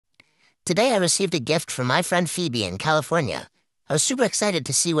Today I received a gift from my friend Phoebe in California. I was super excited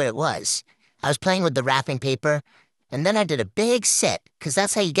to see what it was. I was playing with the wrapping paper, and then I did a big sit, 'cause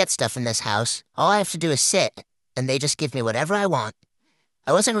that's how you get stuff in this house. All I have to do is sit, and they just give me whatever I want.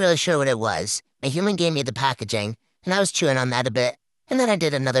 I wasn't really sure what it was. My human gave me the packaging, and I was chewing on that a bit, and then I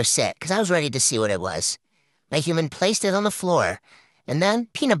did another sit, 'cause I was ready to see what it was. My human placed it on the floor, and then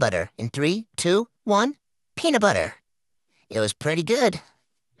peanut butter in 3, 2, 1, peanut butter. It was pretty good.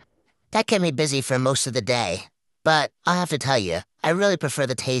 That kept me busy for most of the day. But I'll have to tell you, I really prefer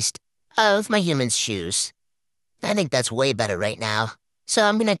the taste of my human's shoes. I think that's way better right now. So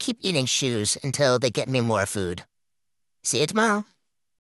I'm gonna keep eating shoes until they get me more food. See you tomorrow.